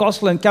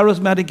Pentecostal and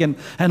charismatic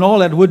and all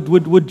that.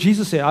 Would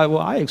Jesus say,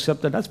 I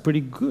accept that, that's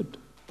pretty good?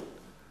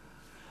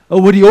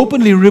 Or would He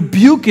openly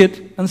rebuke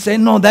it and say,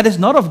 no, that is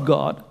not of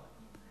God?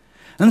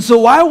 And so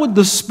why would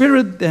the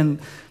Spirit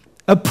then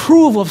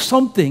approve of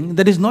something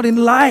that is not in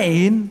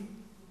line?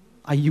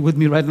 Are you with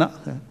me right now?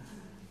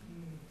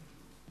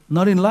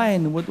 Not in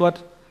line with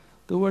what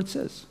the Word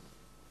says.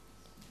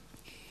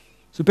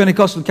 So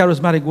Pentecostal,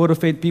 charismatic, Word of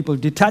Faith people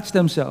detach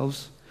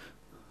themselves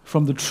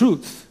from the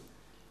truth.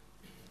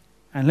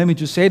 And let me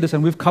just say this,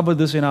 and we've covered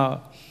this in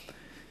our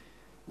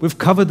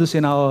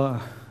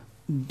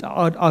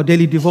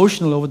daily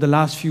devotional over the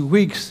last few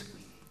weeks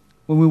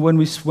when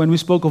we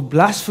spoke of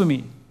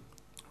blasphemy,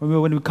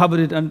 when we covered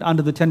it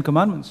under the Ten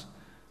Commandments.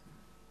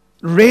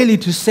 Really,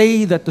 to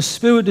say that the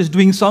Spirit is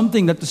doing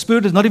something that the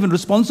Spirit is not even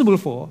responsible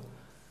for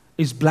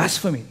is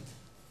blasphemy.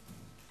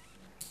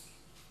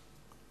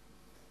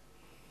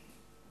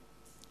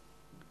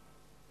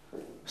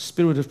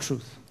 Spirit of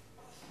truth.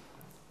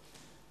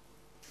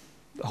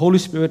 The Holy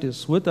Spirit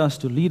is with us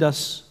to lead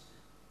us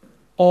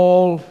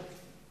all,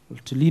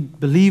 to lead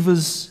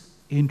believers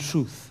in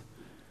truth.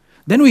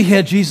 Then we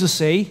hear Jesus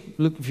say,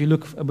 look, if you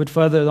look a bit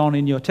further on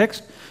in your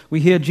text, we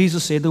hear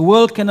Jesus say, the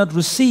world cannot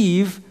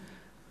receive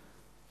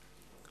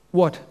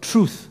what?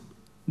 Truth.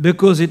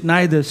 Because it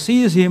neither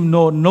sees Him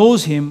nor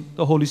knows Him,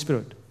 the Holy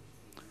Spirit.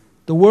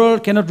 The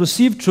world cannot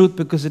receive truth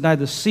because it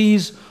neither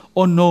sees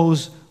or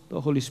knows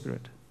the Holy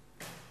Spirit.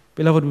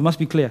 Beloved, we must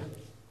be clear.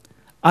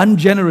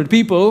 Unregenerate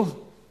people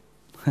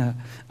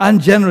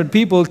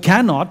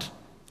cannot,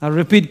 I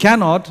repeat,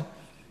 cannot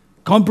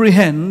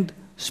comprehend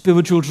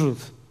spiritual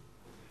truth.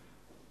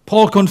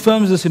 Paul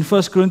confirms this in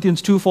 1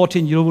 Corinthians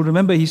 2:14. You will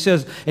remember he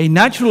says, a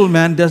natural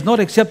man does not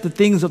accept the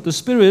things of the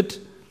Spirit.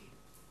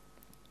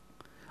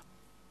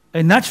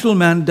 A natural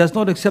man does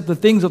not accept the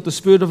things of the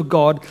Spirit of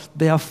God.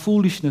 They are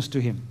foolishness to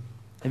him.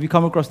 Have you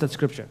come across that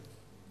scripture?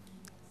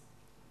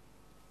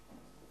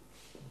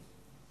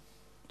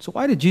 So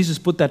why did Jesus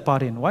put that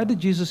part in? Why did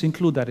Jesus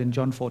include that in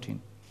John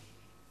 14?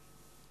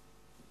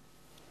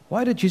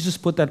 Why did Jesus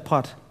put that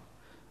part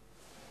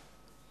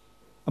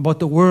about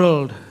the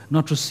world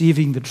not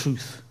receiving the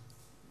truth?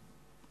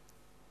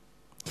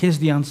 Here's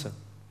the answer.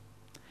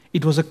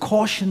 It was a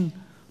caution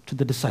to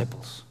the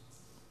disciples.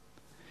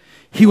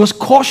 He was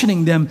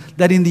cautioning them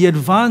that in their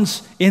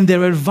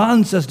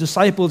advance as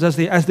disciples, as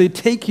they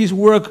take His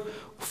work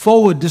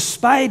forward,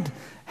 despite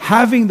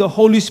having the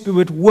Holy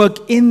Spirit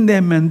work in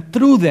them and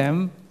through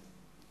them,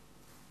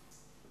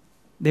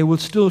 they will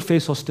still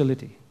face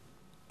hostility.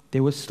 They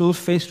will still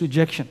face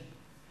rejection.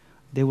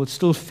 They will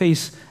still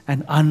face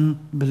an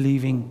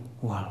unbelieving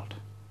world.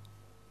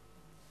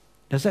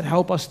 Does that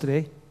help us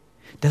today?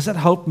 Does that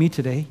help me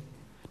today?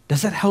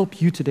 Does that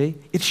help you today?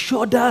 It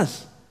sure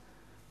does.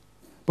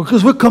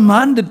 Because we're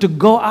commanded to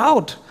go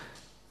out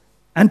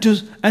and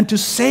to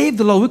save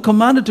the Lord. We're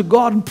commanded to go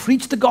out and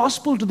preach the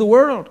gospel to the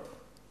world.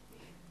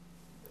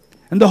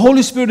 And the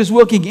Holy Spirit is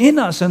working in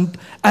us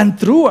and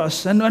through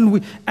us.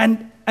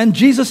 And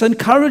Jesus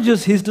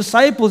encourages His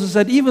disciples is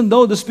that even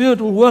though the Spirit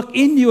will work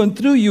in you and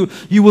through you,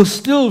 you will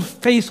still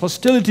face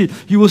hostility.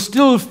 You will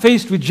still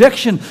face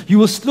rejection. You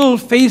will still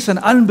face an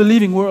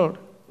unbelieving world.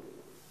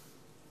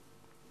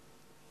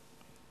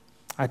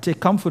 I take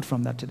comfort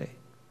from that today.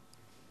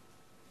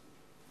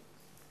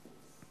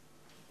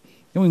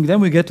 Then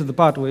we get to the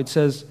part where it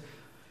says,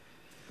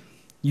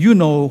 you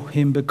know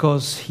Him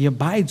because He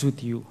abides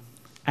with you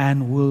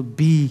and will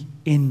be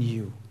in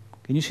you.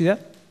 Can you see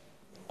that?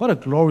 What a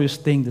glorious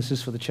thing this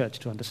is for the church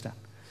to understand.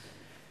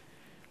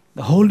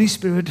 The Holy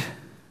Spirit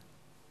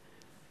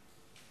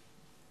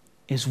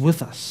is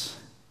with us.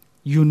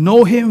 You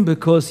know Him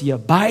because He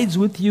abides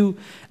with you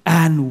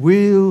and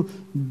will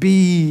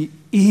be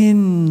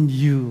in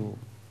you.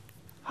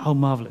 How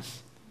marvelous.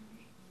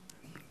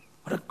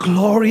 What a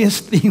glorious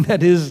thing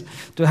that is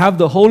to have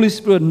the Holy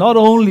Spirit not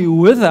only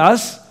with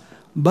us,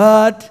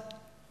 but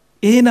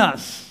in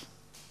us.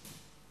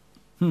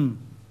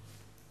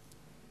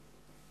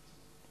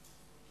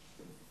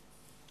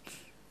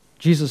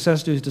 Jesus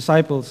says to His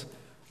disciples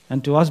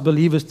and to us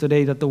believers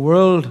today that the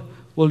world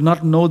will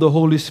not know the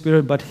Holy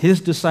Spirit, but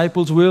his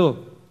disciples will.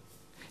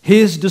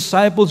 His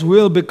disciples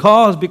will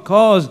because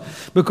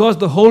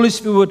the Holy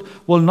Spirit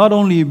will not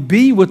only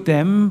be with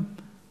them,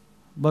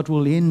 but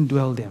will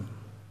indwell them.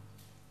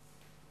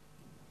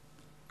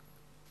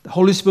 The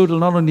Holy Spirit will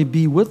not only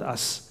be with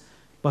us,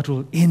 but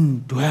will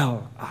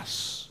indwell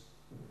us.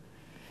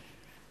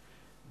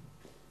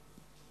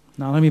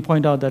 Now let me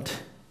point out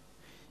that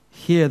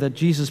here that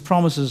Jesus has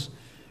promised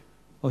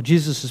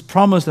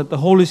that the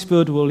Holy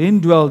Spirit will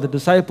indwell the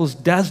disciples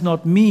does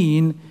not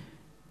mean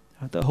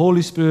that the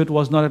Holy Spirit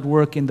was not at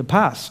work in the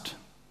past.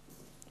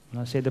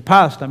 When I say the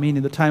past, I mean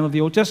in the time of the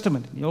Old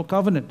Testament, the Old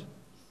Covenant.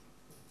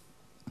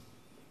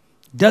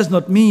 Does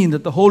not mean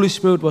that the Holy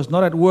Spirit was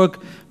not at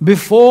work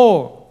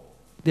before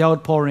the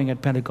outpouring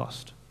at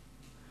Pentecost.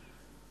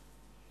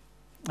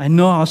 I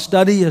know our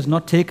study has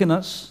not taken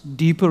us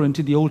deeper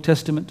into the Old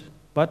Testament,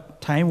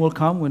 but time will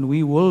come when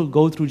we will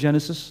go through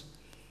Genesis.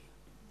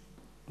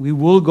 We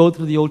will go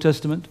through the Old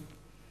Testament.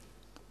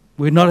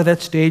 We're not at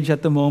that stage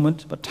at the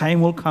moment, but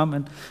time will come.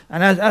 And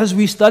as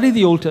we study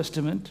the Old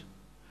Testament,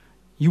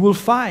 you will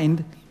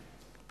find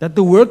that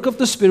the work of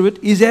the Spirit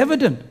is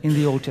evident in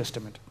the Old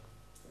Testament.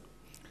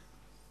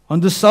 On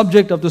the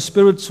subject of the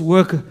Spirit's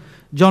work,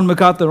 John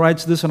MacArthur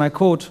writes this, and I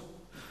quote,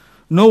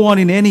 "No one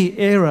in any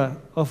era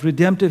of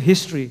redemptive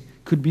history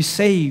could be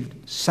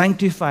saved,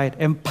 sanctified,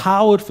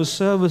 empowered for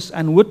service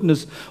and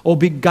witness, or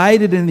be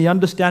guided in the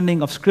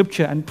understanding of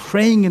Scripture and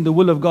praying in the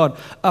will of God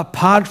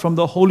apart from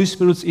the Holy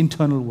Spirit's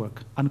internal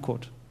work."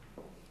 Unquote.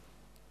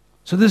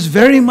 So there's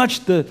very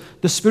much the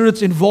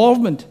Spirit's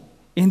involvement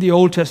in the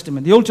Old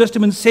Testament. The Old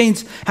Testament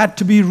saints had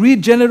to be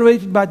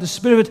regenerated by the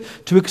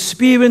Spirit to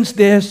experience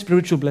their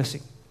spiritual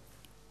blessing.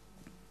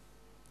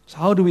 So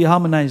how do we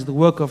harmonize the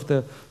work of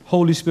the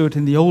Holy Spirit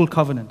in the Old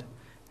Covenant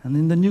and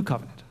in the New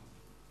Covenant?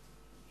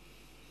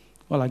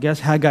 Well, I guess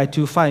Haggai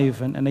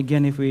 2:5, and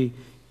again,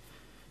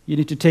 you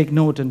need to take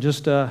note and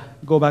just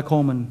go back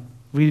home and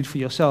read it for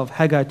yourself.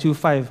 Haggai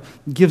 2:5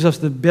 gives us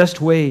the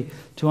best way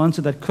to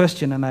answer that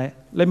question, and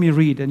let me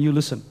read and you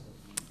listen.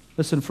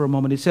 Listen for a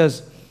moment. It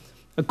says,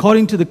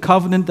 "According to the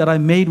covenant that I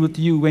made with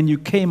you when you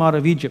came out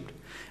of Egypt,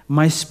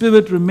 my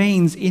Spirit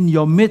remains in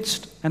your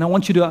midst." And I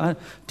want you to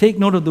take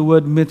note of the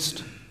word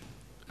midst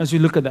as you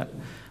look at that.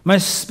 "My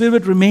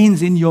Spirit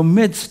remains in your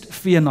midst,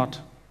 fear not."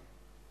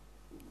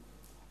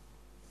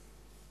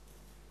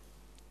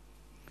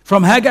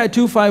 From Haggai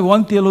 2:5,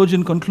 one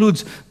theologian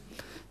concludes,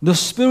 the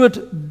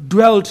Spirit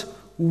dwelt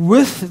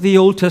with the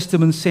Old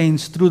Testament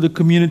saints through the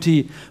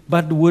community,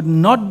 but would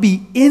not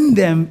be in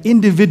them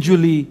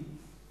individually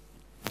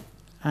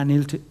and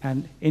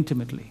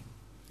intimately.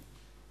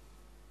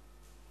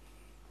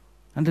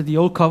 Under the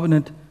Old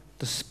Covenant,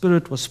 the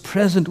Spirit was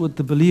present with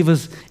the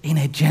believers in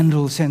a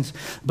general sense.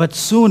 But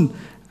soon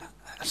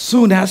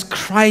as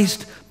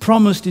Christ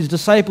promised his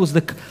disciples,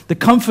 the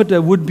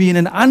Comforter would be in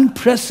an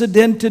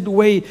unprecedented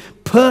way,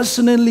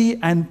 personally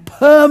and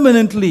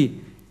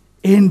permanently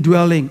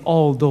indwelling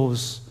all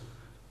those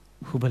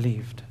who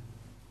believed.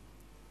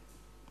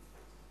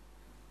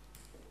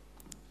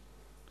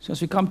 So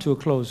as we come to a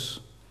close,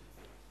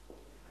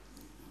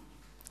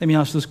 let me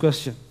ask this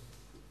question.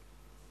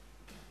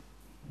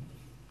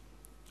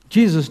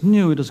 Jesus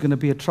knew it was going to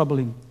be a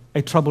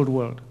troubled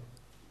world.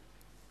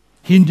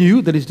 He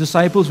knew that his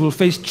disciples will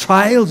face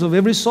trials of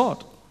every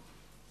sort.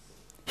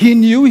 He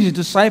knew his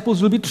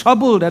disciples will be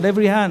troubled at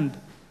every hand,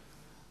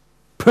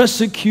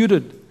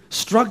 persecuted,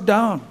 struck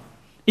down,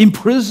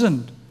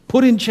 imprisoned,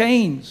 put in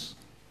chains,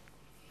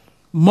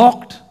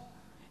 mocked.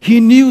 He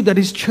knew that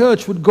his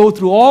church would go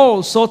through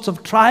all sorts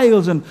of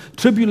trials and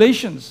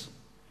tribulations.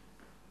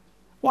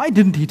 Why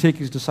didn't he take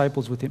his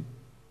disciples with him?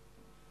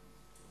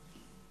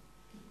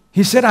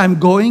 He said, "I'm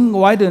going.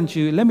 Why don't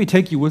you? Let me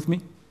take you with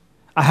me.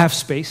 I have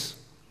space.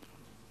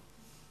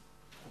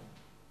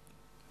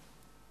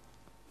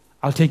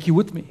 I'll take you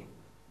with me."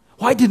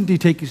 Why didn't he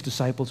take his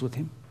disciples with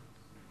him?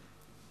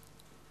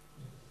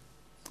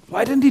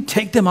 Why didn't he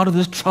take them out of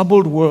this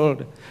troubled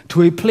world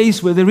to a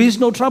place where there is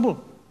no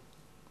trouble?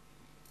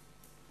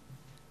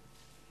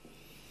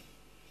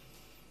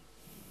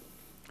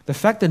 The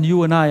fact that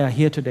you and I are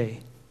here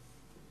today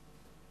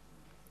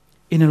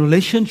in a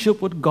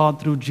relationship with God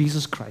through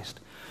Jesus Christ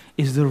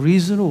is the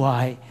reason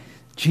why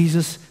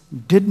Jesus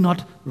did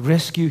not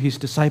rescue his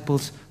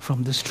disciples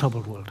from this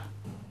troubled world.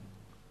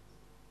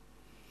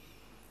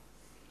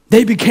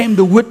 They became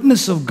the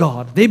witness of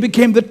God. They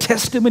became the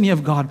testimony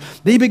of God.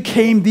 They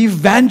became the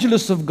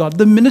evangelists of God,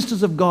 the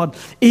ministers of God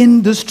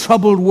in this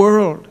troubled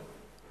world.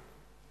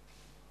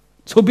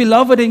 So,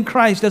 beloved in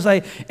Christ, as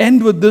I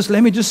end with this,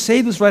 let me just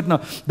say this right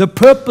now. The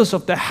purpose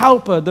of the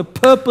Helper, the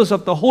purpose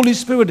of the Holy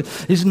Spirit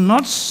is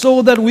not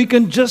so that we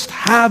can just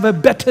have a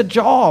better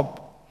job.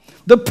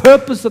 The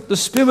purpose of the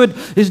Spirit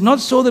is not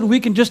so that we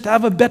can just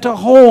have a better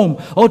home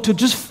or to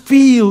just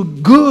feel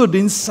good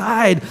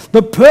inside.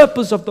 The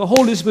purpose of the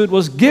Holy Spirit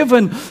was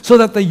given so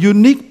that the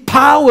unique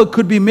power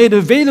could be made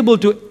available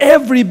to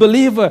every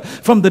believer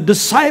from the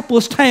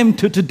disciples' time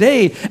to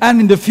today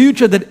and in the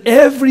future, that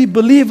every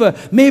believer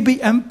may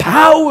be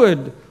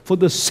empowered for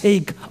the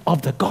sake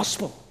of the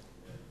gospel.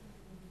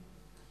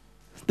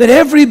 That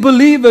every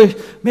believer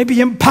may be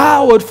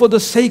empowered for the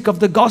sake of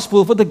the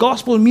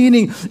gospel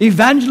meaning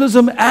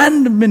evangelism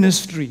and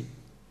ministry,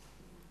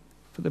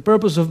 for the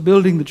purpose of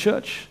building the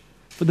church,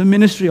 for the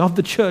ministry of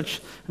the church,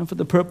 and for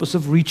the purpose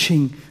of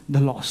reaching the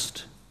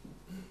lost.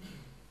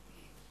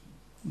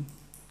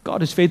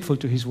 God is faithful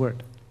to His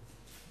word.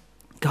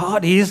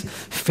 God is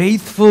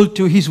faithful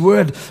to His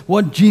word.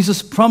 What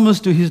Jesus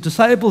promised to His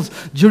disciples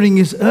during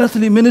His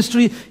earthly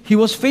ministry, He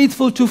was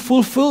faithful to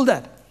fulfill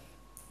that.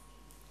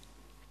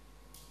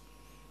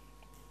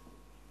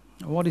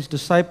 What His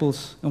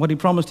disciples and what He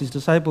promised His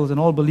disciples and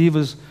all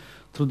believers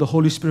through the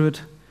Holy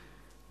Spirit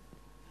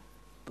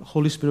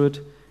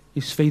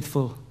is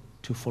faithful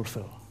to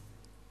fulfill.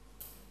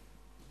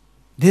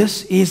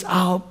 This is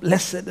our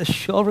blessed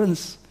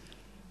assurance.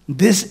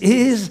 This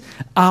is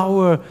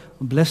our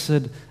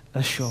blessed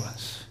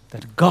assurance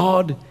that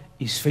God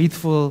is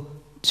faithful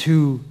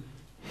to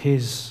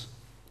His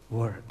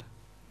word.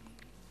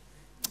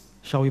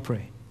 Shall we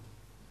pray?